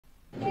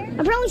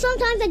Apparently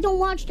sometimes I don't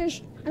watch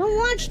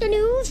the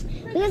news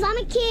because I'm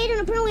a kid,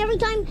 and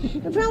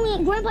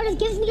apparently Grandpa just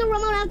gives me a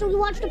remote after we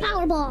watch the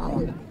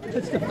Powerball.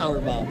 What's the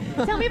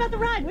Powerball? Tell me about the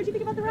ride. What did you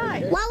think about the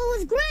ride? Well, it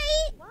was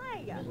great.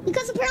 Why?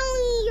 Because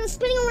apparently you're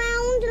spinning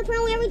around, and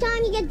apparently every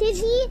time you get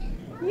dizzy,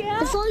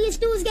 that's all you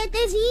do is get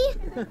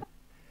dizzy.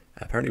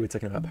 Apparently we're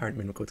talking about apparent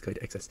mineralocorticoid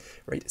excess,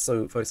 right?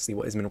 So firstly,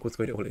 what is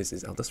mineralocorticoid? All it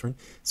is aldosterone.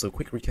 So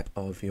quick recap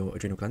of your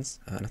adrenal glands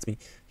anatomy.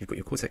 You've got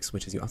your cortex,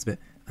 which is your outer bit,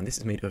 and this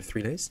is made of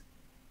 3 layers.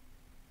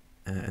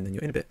 And then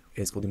your inner bit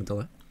is called the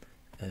medulla,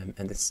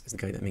 and this is the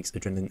guy that makes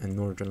adrenaline and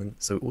noradrenaline.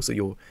 So also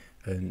your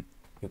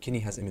kidney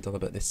has a medulla,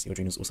 but your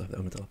adrenals also have their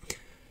own medulla.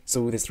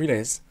 So there's 3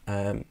 layers,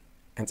 and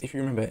if you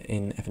remember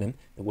in F&M,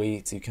 the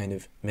way to kind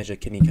of measure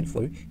kidney kind of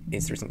flow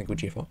is through something called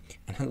GFR,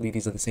 and handily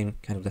these are the same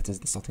kind of letters,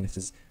 the starting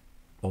letters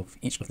of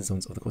each of the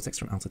zones of the cortex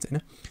from outer to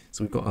inner.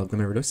 So we've got our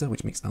glomerulosa,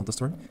 which makes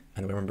aldosterone,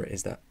 and remember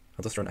is that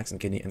aldosterone acts in the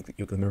kidney, and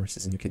your glomerulus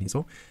is in your kidney as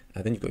well.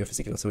 Then you've got your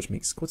fasciculus, which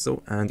makes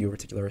cortisol, and your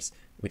reticularis,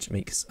 which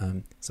makes,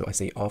 so I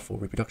say R for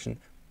reproduction,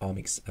 R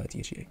makes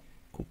DHEA.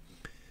 Cool.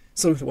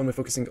 So the one we're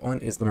focusing on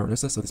is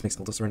glomerulosa, so this makes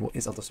aldosterone. What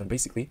is aldosterone?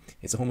 Basically,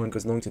 it's a hormone that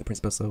goes along to the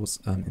principal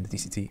cells in the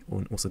DCT,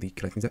 and also the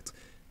collecting duct,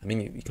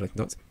 mainly the collecting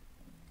duct.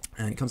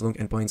 And it comes along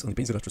and binds on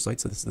the basolateral side,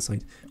 so this is the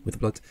side with the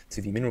blood,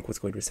 to the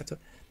mineralocorticoid receptor.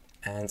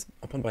 And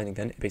upon binding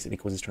then, it basically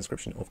causes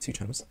transcription of 2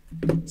 channels.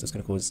 So it's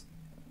going to cause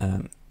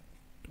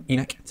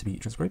ENaC to be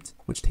transcribed,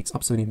 which takes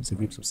up sodium, so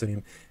reabsorbs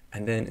sodium,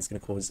 and then it's going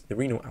to cause the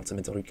renal outer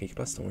medullary K+,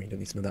 don't worry, you don't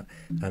need to know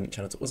that,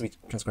 channel to also be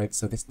transcribed,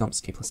 so this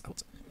dumps K+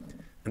 out.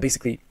 And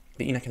basically,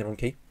 the ENaC and the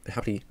RMK, they're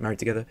happily married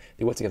together,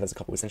 they work together as a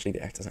couple, essentially they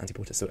act as an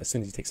antiporter, so as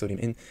soon as you take sodium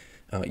in,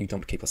 you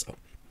dump K+ out.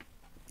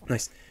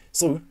 Nice.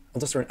 So,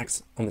 aldosterone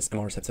acts on this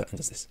MR receptor and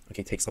does this.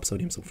 Okay, takes up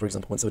sodium, so for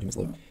example, when sodium is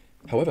low.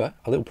 However,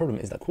 a little problem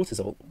is that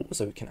cortisol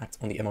also can act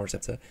on the MR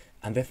receptor,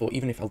 and therefore,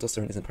 even if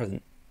aldosterone isn't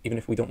present, even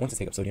if we don't want to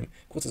take up sodium,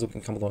 cortisol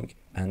can come along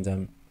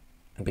and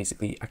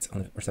basically act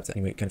on the receptor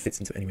anyway, it kind of fits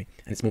into it anyway,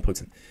 and it's more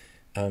potent.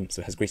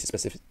 So it has greater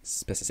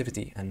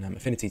specificity and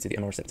affinity to the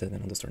MR receptor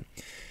than aldosterone.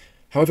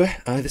 However,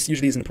 this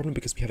usually isn't a problem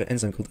because we have an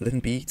enzyme called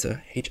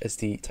 11-beta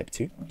HSD Type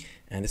 2,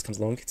 and this comes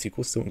along to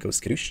cortisol and goes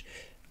skadoosh,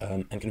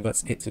 and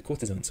converts it to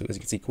cortisone. So as you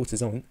can see,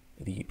 cortisone,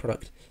 the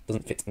product,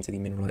 doesn't fit into the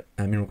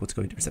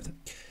mineralocorticoid receptor.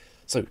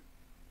 So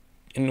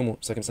in normal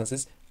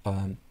circumstances,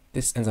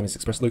 this enzyme is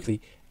expressed locally,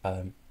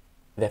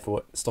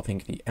 therefore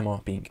stopping the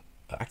MR being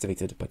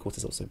activated by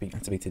cortisol, so being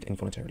activated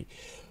involuntarily.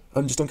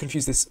 Just don't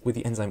confuse this with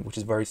the enzyme, which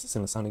is very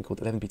similar sounding,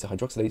 called 11-beta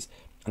hydroxylase,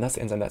 and that's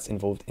the enzyme that's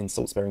involved in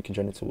salt-sparing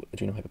congenital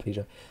adrenal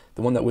hyperplasia.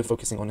 The one that we're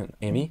focusing on in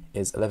AME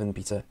is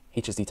 11-beta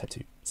HSD Type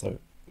 2, so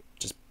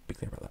just be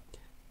clear about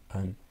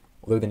that.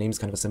 Although the names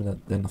kind of are similar,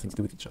 they're nothing to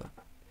do with each other.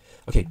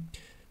 Okay,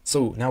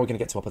 so now we're going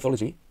to get to our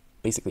pathology.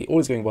 Basically,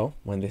 all is going well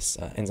when this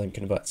enzyme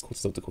converts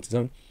cortisol to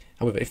cortisone.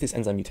 However, if this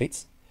enzyme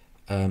mutates,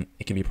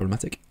 it can be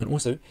problematic. And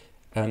also,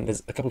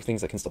 there's a couple of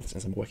things that can stop this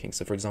enzyme working.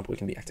 So, for example, it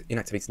can be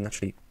inactivated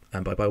naturally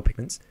by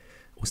biopigments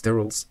or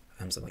sterols,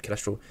 so like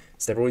cholesterol,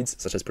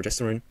 steroids such as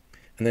progesterone.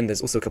 And then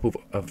there's also a couple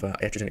of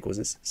iatrogenic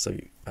causes. So,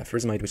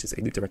 furosemide, which is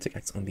a loop diuretic,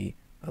 acts on the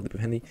loop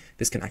of Henle.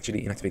 This can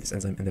actually inactivate this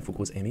enzyme and therefore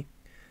cause AME.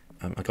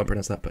 I can't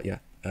pronounce that, but yeah,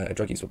 a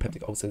drug used for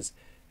peptic ulcers.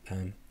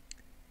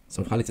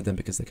 So I've highlighted them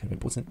because they're kind of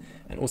important.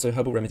 And also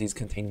herbal remedies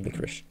containing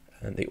licorice.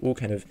 And they all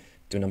kind of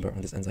do a number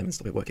on this enzyme and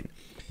stop it working.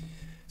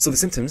 So the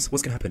symptoms,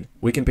 what's going to happen?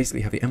 We can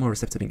basically have the MR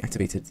receptor being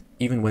activated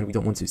even when we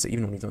don't want to. So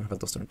even when we don't have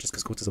aldosterone, just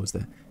because cortisol is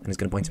there and it's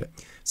going to bind to it.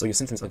 So your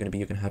symptoms are going to be,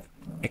 you're going to have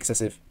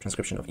excessive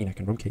transcription of ENaC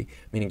and RMK,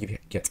 meaning you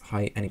get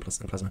high Na+ in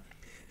plasma.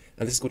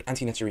 And this is called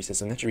anti-natriuresis.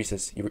 So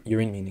natriuresis,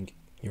 urine meaning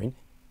urine.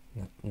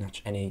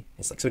 Nat Na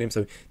is like sodium,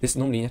 so this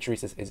normally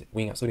natriuresis is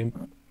weaning out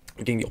sodium.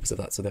 We're getting the opposite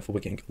of that, so therefore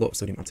we're getting a lot of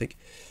sodium uptake,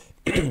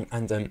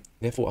 and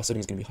therefore our sodium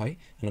is going to be high,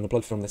 and on a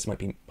blood film this might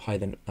be higher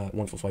than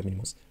 145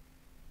 millimoles.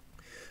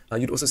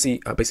 You'd also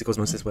see basic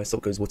osmosis, where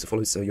salt goes, water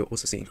follows, so you'll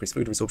also see increased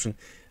fluid resorption.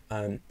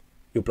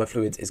 Your blood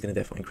fluid is going to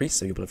therefore increase,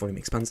 so your blood volume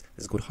expands.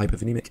 This is called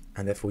hypervolemic,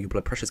 and therefore your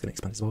blood pressure is going to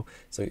expand as well,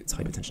 so it's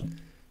hypertension.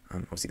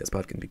 Obviously that's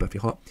bad, going to be bad for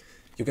your heart.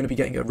 You're going to be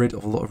getting rid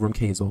of a lot of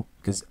RMK as well,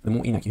 because the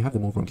more ENaC you have, the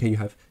more RMK you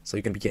have, so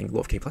you're going to be getting a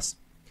lot of K+,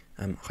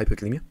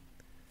 hypokalaemia.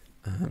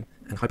 And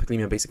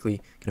hypokalaemia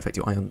basically can affect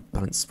your ion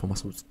balance for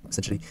muscles,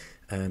 essentially.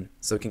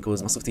 So it can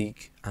cause muscle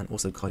fatigue and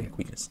also cardiac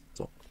weakness as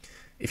well.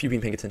 If you've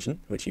been paying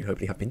attention, which you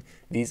hopefully have been,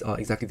 these are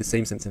exactly the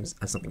same symptoms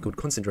as something called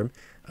Conn syndrome.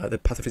 The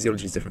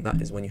pathophysiology is different.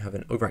 That is when you have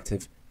an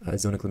overactive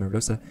zona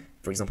glomerulosa,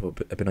 for example,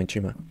 a benign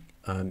tumor,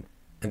 and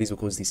these will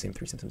cause these same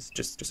 3 symptoms,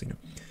 just so you know.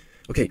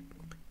 Okay,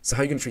 so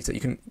how are you going to treat it?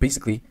 You can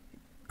basically,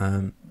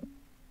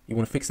 you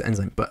want to fix the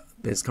enzyme, but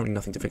there's currently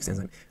nothing to fix the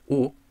enzyme.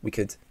 Or we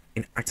could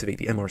inactivate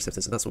the MR receptor,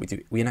 so that's what we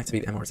do. We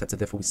inactivate the MR receptor,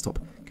 therefore we stop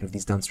kind of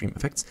these downstream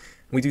effects.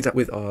 And we do that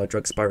with our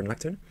drug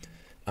spironolactone.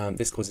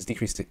 This causes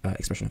decreased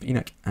expression of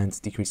ENaC and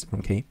decreased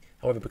RMK.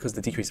 However, because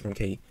the decreased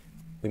RMK,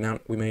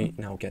 we may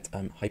now get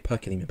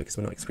hyperkalemia because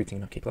we're not excreting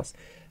enough K+.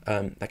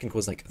 That can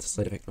cause like a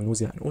side effect of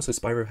nausea, and also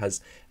Spiro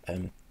has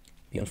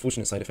the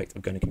unfortunate side effect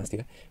of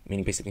gynecomastia,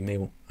 meaning basically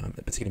male,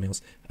 particularly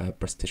males,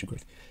 breast tissue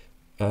growth.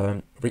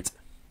 Right.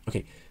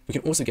 Okay, we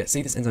can also get,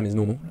 say this enzyme is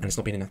normal and it's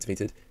not being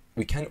inactivated,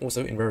 we can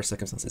also, in rare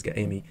circumstances, get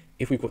AME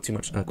if we've got too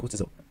much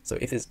cortisol. So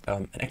if there's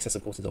an excess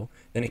of cortisol,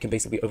 then it can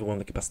basically overwhelm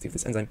the capacity of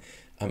this enzyme,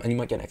 and you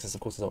might get an excess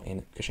of cortisol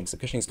in Cushing's. So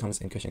Cushing's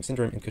comes in Cushing's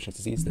syndrome and Cushing's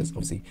disease. There's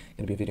obviously going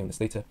to be a video on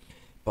this later.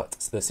 But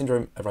the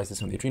syndrome arises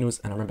from the adrenals,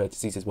 and remember,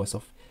 disease is worse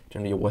off.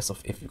 Generally, you're worse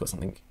off if you've got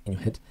something in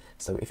your head.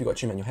 So if you've got a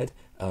tumor in your head,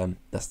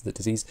 that's the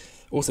disease.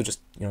 Also,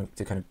 just, you know,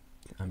 to kind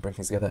of bring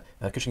things together,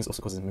 Cushing's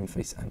also causes moon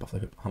face and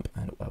buffalo hump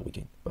and weight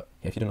gain. But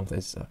yeah, if you don't know what that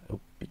is,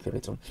 it'll be clear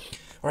later on.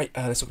 Alright,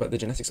 let's talk about the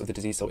genetics of the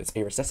disease. So it's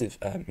a recessive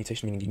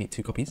mutation, meaning you need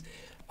 2 copies.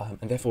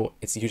 And therefore,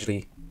 it's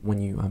usually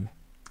when you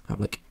have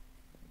like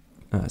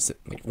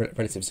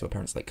relatives who are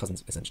parents, like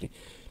cousins, essentially.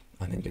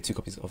 And then you get 2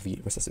 copies of the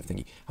recessive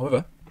thingy.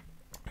 However,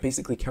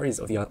 basically carriers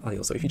of the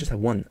allele. So if you just have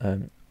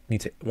one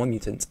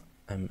mutant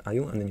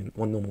allele and then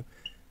one normal,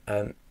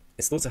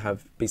 it's thought to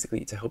have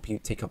basically to help you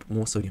take up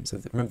more sodium. So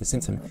remember, the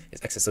symptom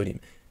is excess sodium.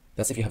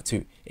 That's if you have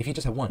 2. If you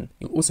just have 1,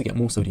 you'll also get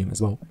more sodium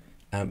as well,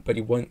 but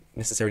you won't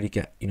necessarily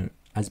get, you know,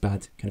 as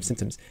bad kind of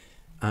symptoms.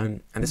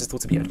 And this is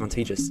thought to be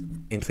advantageous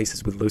in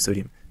places with low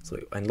sodium. So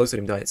in low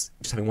sodium diets,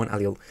 just having one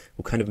allele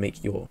will kind of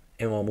make your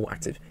MR more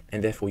active,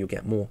 and therefore you'll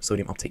get more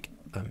sodium uptake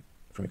from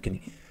your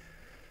kidney.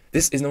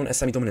 This is known as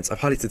semi-dominance.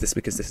 I've highlighted this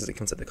because this is a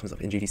concept that comes up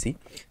in GDC.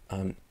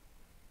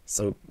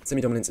 So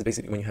semi-dominance is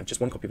basically when you have just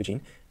one copy of a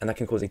gene, and that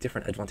can cause a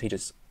different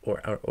advantageous or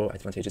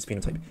advantageous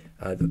phenotype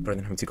rather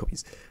than having 2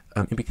 copies.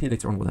 It'll be clear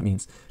later on what that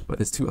means, but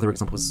there's 2 other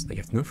examples that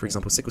you have to know. For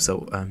example, sickle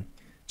cell,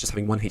 just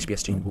having one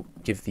HBS gene will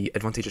give the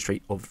advantageous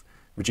trait of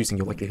reducing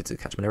your likelihood to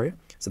catch malaria.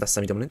 So that's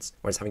semi-dominance,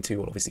 whereas having 2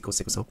 will obviously cause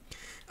sickle cell.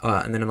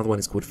 And then another one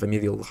is called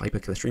familial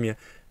hypercholesterolemia,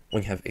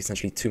 when you have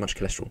essentially too much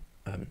cholesterol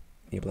in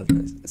your blood.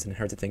 It's an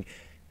inherited thing.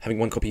 Having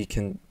 1 copy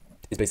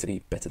is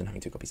basically better than having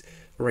 2 copies.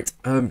 Alright,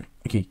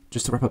 okay,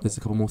 just to wrap up, there's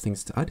a couple more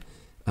things to add.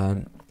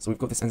 So we've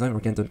got this enzyme.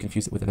 Again, don't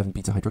confuse it with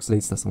 11-beta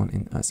hydroxylase. That's the one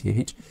in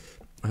CAH.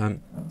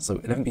 So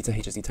 11-beta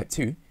HSD Type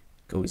 2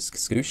 goes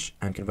skadoosh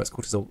and converts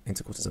cortisol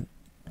into cortisone.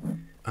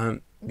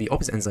 The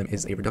opposite enzyme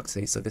is a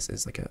reductase, so this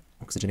is like a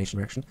oxygenation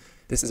reaction.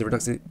 This is a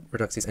reductase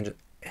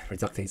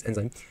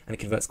enzyme, and it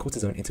converts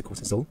cortisone into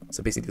cortisol,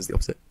 so basically it's the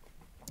opposite.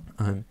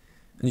 And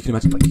you can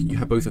imagine, like, you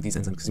have both of these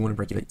enzymes because you want to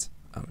regulate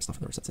stuff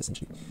in the receptor,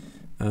 essentially.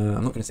 I'm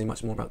not going to say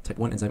much more about type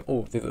 1 enzyme.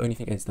 The only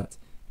thing is that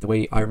the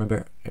way I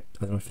remember, I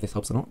don't know if this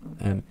helps or not,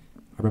 I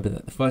remember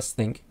that the first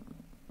thing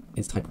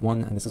is type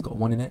 1, and this has got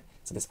 1 in it,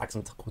 so this acts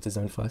on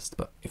cortisone first,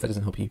 but if that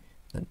doesn't help you,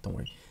 then don't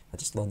worry, I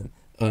just learned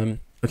them.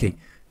 Okay,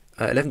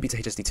 11-beta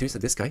HSD2, so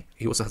this guy,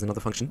 he also has another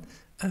function,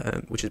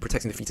 which is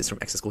protecting the fetus from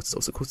excess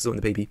cortisol. So cortisol in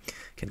the baby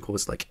can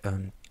cause, like,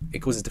 it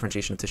causes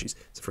differentiation of tissues.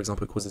 So for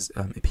example, it causes,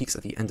 it peaks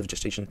at the end of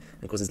gestation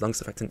and causes lung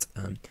surfactant,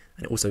 and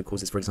it also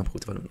causes, for example,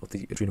 development of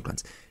the adrenal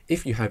glands.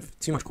 If you have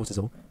too much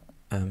cortisol,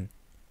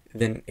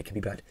 then it can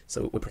be bad.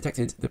 So we're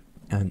protected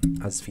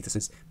as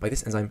fetuses by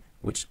this enzyme,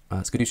 which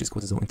skadooshes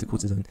cortisol into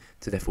cortisone,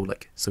 to therefore,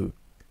 like, so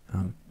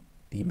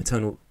the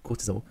maternal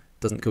cortisol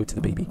doesn't go to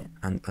the baby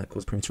and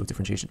cause premature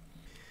differentiation.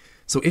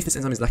 So if this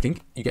enzyme is lacking,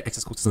 you get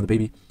excess cortisol in the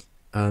baby.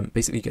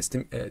 Basically, you get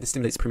this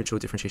stimulates premature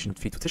differentiation of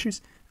fetal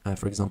tissues.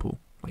 For example,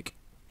 like,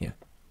 yeah,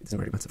 it doesn't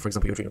really matter. For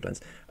example, your adrenal glands.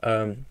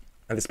 And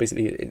this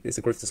basically is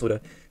a growth disorder,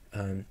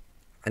 and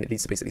it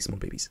leads to basically small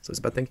babies. So it's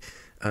a bad thing.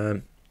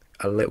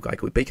 A little guy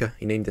called Baker,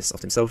 he named this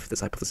after himself.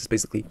 This hypothesis,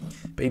 basically,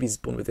 babies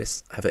born with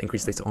this have an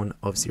increase later on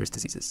of serious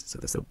diseases. So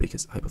that's the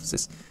Baker's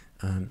hypothesis,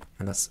 and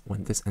that's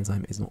when this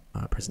enzyme is not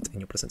present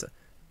in your placenta.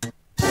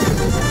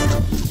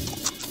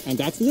 And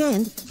that's the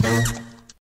end.